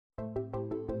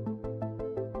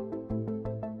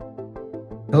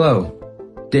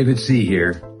Hello, David C.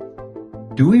 here.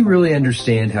 Do we really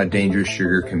understand how dangerous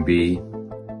sugar can be?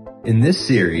 In this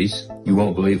series, You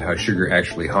Won't Believe How Sugar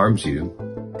Actually Harms You,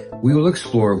 we will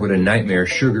explore what a nightmare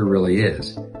sugar really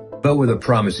is, but with a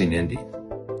promising ending.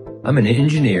 I'm an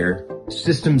engineer,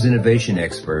 systems innovation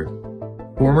expert,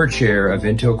 former chair of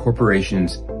Intel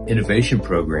Corporation's innovation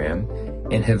program,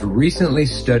 and have recently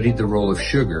studied the role of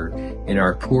sugar in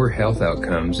our poor health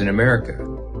outcomes in America.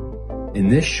 In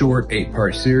this short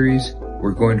 8-part series,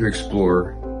 we're going to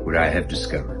explore what I have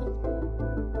discovered.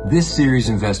 This series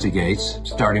investigates,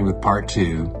 starting with Part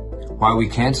 2, why we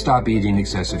can't stop eating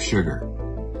excessive sugar.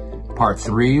 Part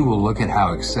 3 will look at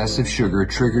how excessive sugar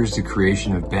triggers the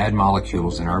creation of bad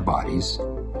molecules in our bodies.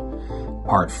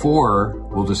 Part 4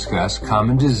 will discuss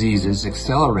common diseases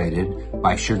accelerated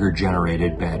by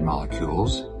sugar-generated bad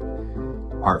molecules.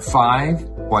 Part 5,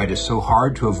 why it is so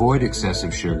hard to avoid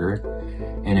excessive sugar.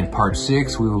 And in Part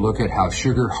 6, we will look at how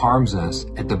sugar harms us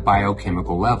at the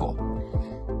biochemical level.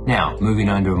 Now, moving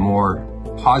on to more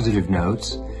positive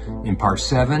notes, in Part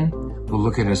 7, we'll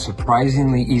look at a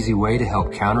surprisingly easy way to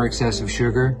help counter excessive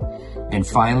sugar. And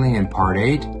finally, in Part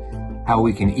 8, how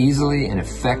we can easily and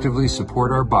effectively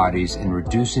support our bodies in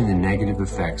reducing the negative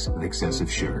effects of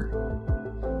excessive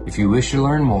sugar. If you wish to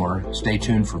learn more, stay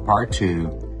tuned for Part 2,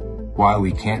 Why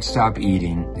We Can't Stop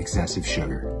Eating Excessive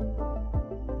Sugar.